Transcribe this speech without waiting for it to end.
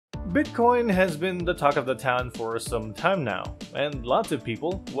Bitcoin has been the talk of the town for some time now, and lots of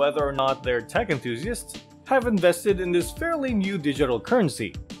people, whether or not they're tech enthusiasts, have invested in this fairly new digital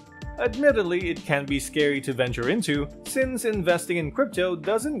currency. Admittedly, it can be scary to venture into, since investing in crypto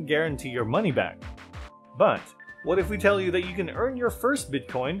doesn't guarantee your money back. But what if we tell you that you can earn your first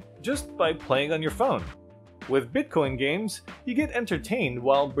Bitcoin just by playing on your phone? With Bitcoin games, you get entertained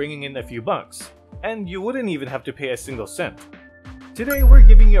while bringing in a few bucks, and you wouldn't even have to pay a single cent. Today we're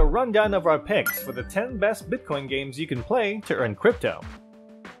giving you a rundown of our picks for the 10 best Bitcoin games you can play to earn crypto.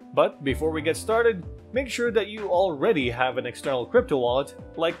 But before we get started, make sure that you already have an external crypto wallet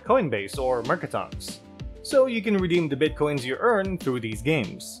like Coinbase or Mercatox, so you can redeem the Bitcoins you earn through these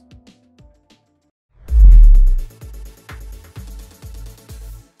games.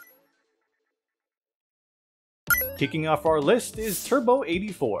 Kicking off our list is Turbo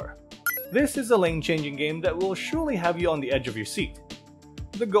 84. This is a lane-changing game that will surely have you on the edge of your seat.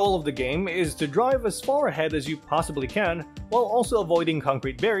 The goal of the game is to drive as far ahead as you possibly can while also avoiding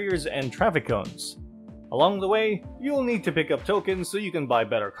concrete barriers and traffic cones. Along the way, you'll need to pick up tokens so you can buy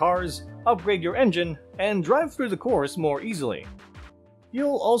better cars, upgrade your engine, and drive through the course more easily.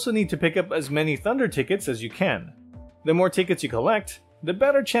 You'll also need to pick up as many Thunder tickets as you can. The more tickets you collect, the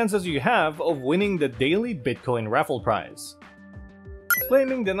better chances you have of winning the daily Bitcoin raffle prize.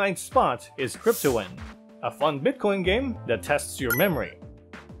 Claiming the 9th spot is CryptoWin, a fun Bitcoin game that tests your memory.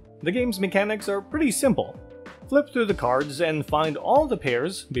 The game's mechanics are pretty simple. Flip through the cards and find all the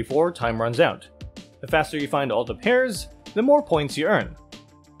pairs before time runs out. The faster you find all the pairs, the more points you earn.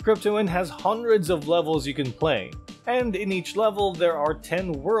 CryptoWin has hundreds of levels you can play, and in each level there are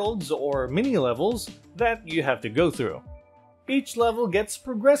 10 worlds or mini-levels that you have to go through. Each level gets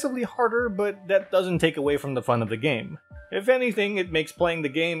progressively harder, but that doesn't take away from the fun of the game. If anything, it makes playing the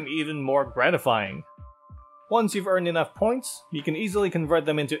game even more gratifying. Once you've earned enough points, you can easily convert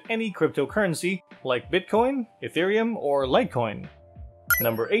them into any cryptocurrency like Bitcoin, Ethereum, or Litecoin.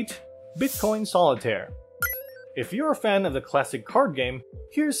 Number 8. Bitcoin Solitaire. If you're a fan of the classic card game,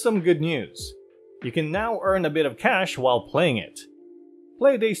 here's some good news. You can now earn a bit of cash while playing it.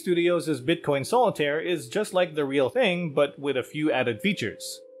 Playday Studios' Bitcoin Solitaire is just like the real thing, but with a few added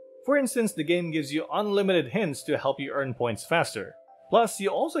features. For instance, the game gives you unlimited hints to help you earn points faster. Plus, you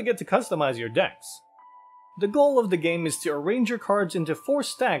also get to customize your decks. The goal of the game is to arrange your cards into 4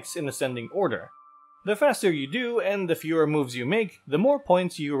 stacks in ascending order. The faster you do and the fewer moves you make, the more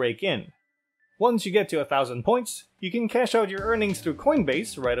points you rake in. Once you get to 1,000 points, you can cash out your earnings through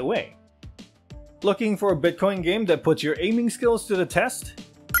Coinbase right away. Looking for a Bitcoin game that puts your aiming skills to the test?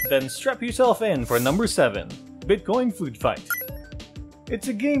 Then strap yourself in for number 7, Bitcoin Food Fight. It's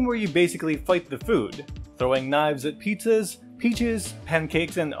a game where you basically fight the food, throwing knives at pizzas, peaches,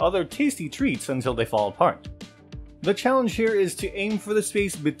 pancakes, and other tasty treats until they fall apart. The challenge here is to aim for the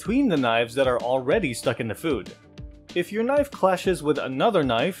space between the knives that are already stuck in the food. If your knife clashes with another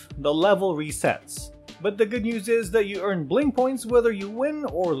knife, the level resets. But the good news is that you earn bling points whether you win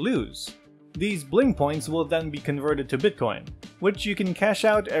or lose. These bling points will then be converted to Bitcoin, which you can cash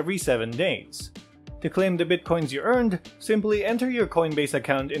out every 7 days. To claim the Bitcoins you earned, simply enter your Coinbase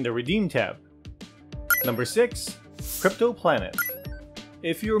account in the Redeem tab. Number 6. Crypto Planet.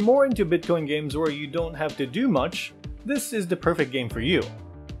 If you're more into Bitcoin games where you don't have to do much, this is the perfect game for you.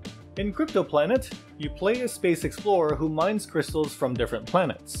 In Crypto Planet, you play a space explorer who mines crystals from different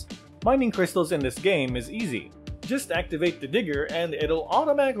planets. Mining crystals in this game is easy. Just activate the digger and it'll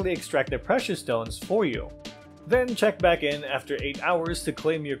automatically extract the precious stones for you. Then check back in after 8 hours to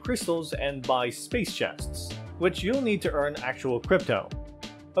claim your crystals and buy space chests, which you'll need to earn actual crypto.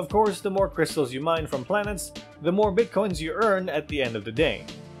 Of course, the more crystals you mine from planets, the more Bitcoins you earn at the end of the day.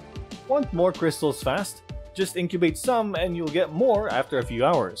 Want more crystals fast? Just incubate some and you'll get more after a few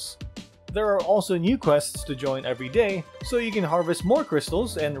hours. There are also new quests to join every day, so you can harvest more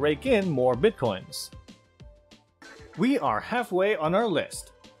crystals and rake in more Bitcoins. We are halfway on our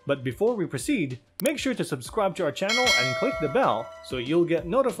list, but before we proceed, make sure to subscribe to our channel and click the bell so you'll get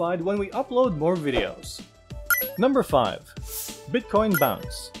notified when we upload more videos. Number 5. Bitcoin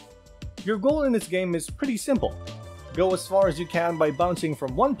Bounce. Your goal in this game is pretty simple. Go as far as you can by bouncing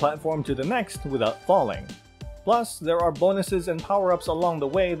from one platform to the next without falling. Plus, there are bonuses and power-ups along the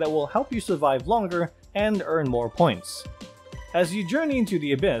way that will help you survive longer and earn more points. As you journey into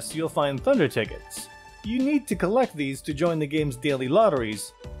the abyss, you'll find Thunder tickets. You need to collect these to join the game's daily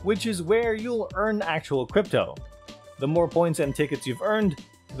lotteries, which is where you'll earn actual crypto. The more points and tickets you've earned,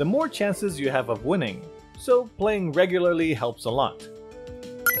 the more chances you have of winning, so playing regularly helps a lot.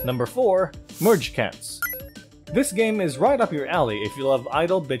 Number 4. Merge Cats. This game is right up your alley if you love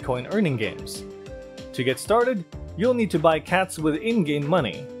idle Bitcoin earning games. To get started, You'll need to buy cats with in-game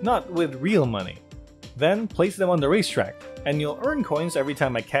money, not with real money. Then place them on the racetrack, and you'll earn coins every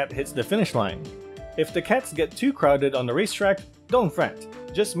time a cat hits the finish line. If the cats get too crowded on the racetrack, don't fret.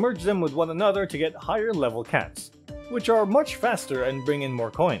 Just merge them with one another to get higher level cats, which are much faster and bring in more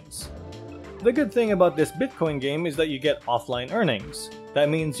coins. The good thing about this Bitcoin game is that you get offline earnings. That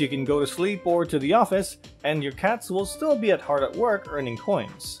means you can go to sleep or to the office, and your cats will still be hard at work earning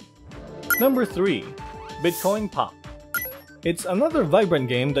coins. Number 3. Bitcoin Pop. It's another vibrant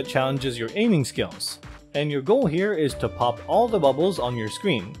game that challenges your aiming skills, and your goal here is to pop all the bubbles on your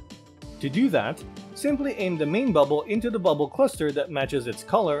screen. To do that, simply aim the main bubble into the bubble cluster that matches its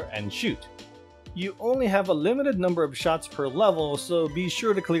color and shoot. You only have a limited number of shots per level, so be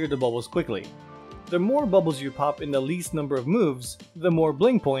sure to clear the bubbles quickly. The more bubbles you pop in the least number of moves, the more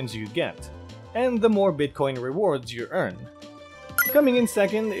bling points you get, and the more Bitcoin rewards you earn. Coming in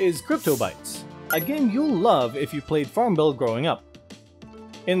second is CryptoBytes, a game you'll love if you played Farmville growing up.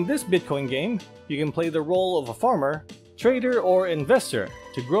 In this Bitcoin game, you can play the role of a farmer, trader, or investor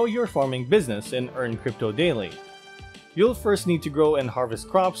to grow your farming business and earn crypto daily. You'll first need to grow and harvest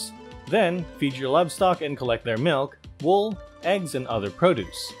crops, then feed your livestock and collect their milk, wool, eggs, and other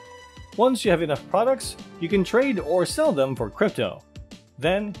produce. Once you have enough products, you can trade or sell them for crypto.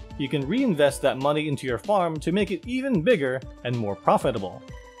 Then, you can reinvest that money into your farm to make it even bigger and more profitable.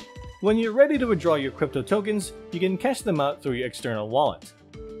 When you're ready to withdraw your crypto tokens, you can cash them out through your external wallet.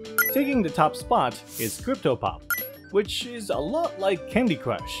 Taking the top spot is CryptoPop, which is a lot like Candy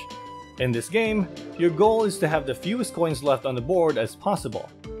Crush. In this game, your goal is to have the fewest coins left on the board as possible.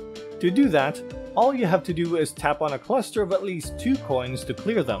 To do that, all you have to do is tap on a cluster of at least 2 coins to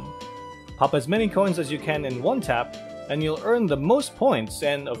clear them. Pop as many coins as you can in one tap, and you'll earn the most points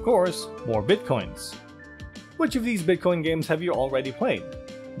and, of course, more Bitcoins. Which of these Bitcoin games have you already played?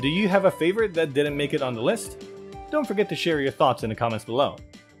 Do you have a favorite that didn't make it on the list? Don't forget to share your thoughts in the comments below.